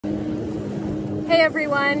Hey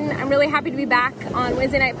everyone, I'm really happy to be back on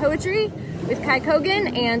Wednesday Night Poetry with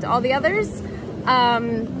Coggin and all the others.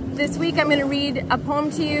 This week I'm going to read a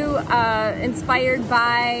poem to you inspired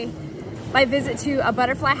by my visit to a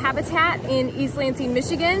butterfly habitat in East Lansing,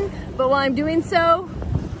 Michigan. But while I'm doing so,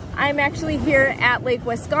 I'm actually here at Lake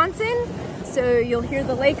Wisconsin, so you'll hear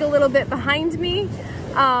the lake a little bit behind me.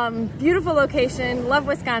 Beautiful location, love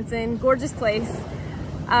Wisconsin, gorgeous place.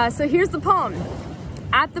 So here's the poem.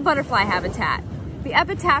 At the butterfly habitat, the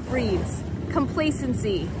epitaph reads,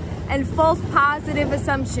 complacency and false positive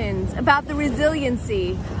assumptions about the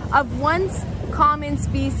resiliency of once common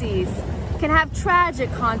species can have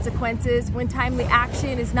tragic consequences when timely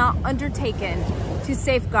action is not undertaken to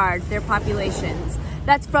safeguard their populations.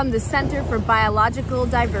 That's from the Center for Biological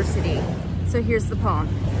Diversity. So here's the poem.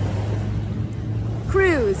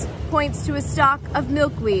 Cruz points to a stalk of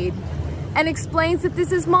milkweed and explains that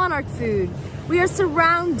this is monarch food. We are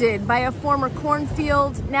surrounded by a former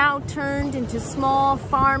cornfield now turned into small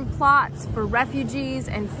farm plots for refugees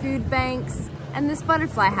and food banks and this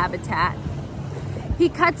butterfly habitat. He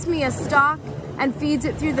cuts me a stalk and feeds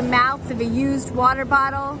it through the mouth of a used water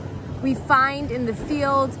bottle we find in the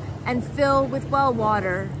field and fill with well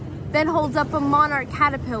water, then holds up a monarch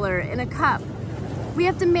caterpillar in a cup. We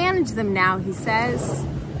have to manage them now, he says,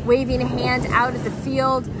 waving a hand out at the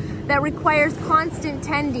field that requires constant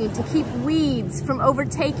tending to keep weeds from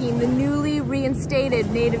overtaking the newly reinstated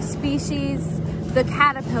native species. The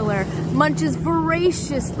caterpillar munches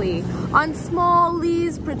voraciously on small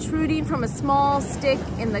leaves protruding from a small stick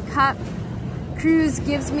in the cup. Cruz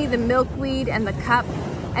gives me the milkweed and the cup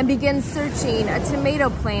and begins searching a tomato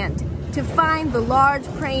plant to find the large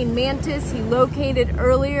praying mantis he located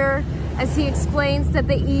earlier, as he explains that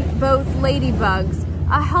they eat both ladybugs,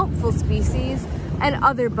 a helpful species, and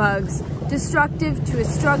other bugs, destructive to his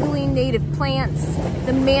struggling native plants.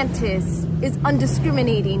 The mantis is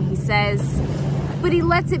undiscriminating, he says, but he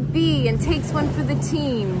lets it be and takes one for the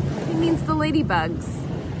team. He means the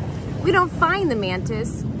ladybugs. We don't find the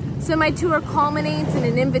mantis, so my tour culminates in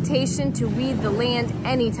an invitation to weed the land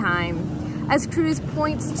anytime, as Cruz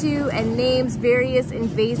points to and names various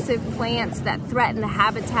invasive plants that threaten the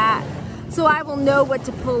habitat, so I will know what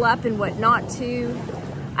to pull up and what not to.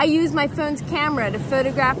 I use my phone's camera to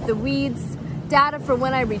photograph the weeds, data for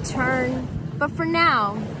when I return. But for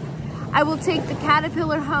now, I will take the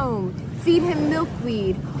caterpillar home, feed him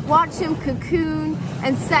milkweed, watch him cocoon,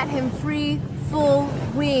 and set him free,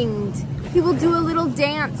 full-winged. He will do a little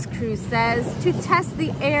dance, Cruz says, to test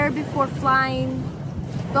the air before flying.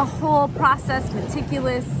 The whole process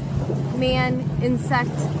meticulous, man,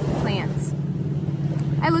 insect, plants.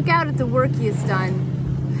 I look out at the work he has done,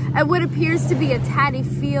 at what appears to be a tatty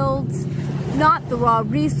field, not the raw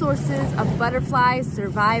resources of butterfly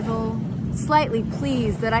survival, slightly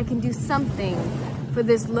pleased that I can do something for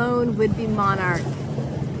this lone would-be monarch,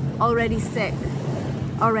 already sick,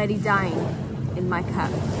 already dying in my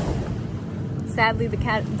cup. Sadly,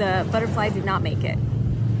 the butterfly did not make it,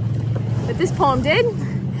 but this poem did.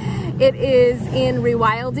 It is in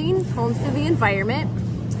Rewilding, Poems for the Environment.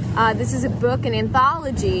 This is a book, an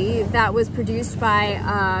anthology that was produced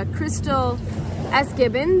by Crystal S.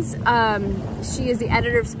 Gibbons. She is the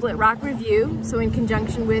editor of Split Rock Review, so in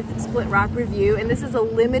conjunction with Split Rock Review. And this is a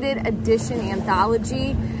limited edition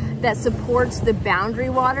anthology that supports the Boundary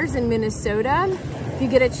Waters in Minnesota. If you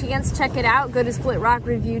get a chance, check it out. Go to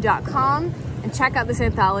splitrockreview.com and check out this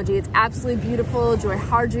anthology. It's absolutely beautiful. Joy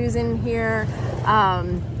Hardrew's in here.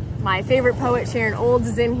 My favorite poet, Sharon Olds,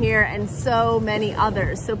 is in here, and so many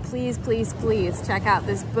others. So please, please, please check out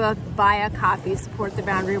this book, buy a copy, support the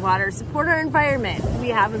Boundary Waters, support our environment. We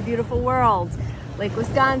have a beautiful world, Lake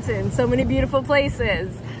Wisconsin, so many beautiful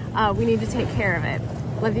places. We need to take care of it.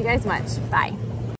 Love you guys much. Bye.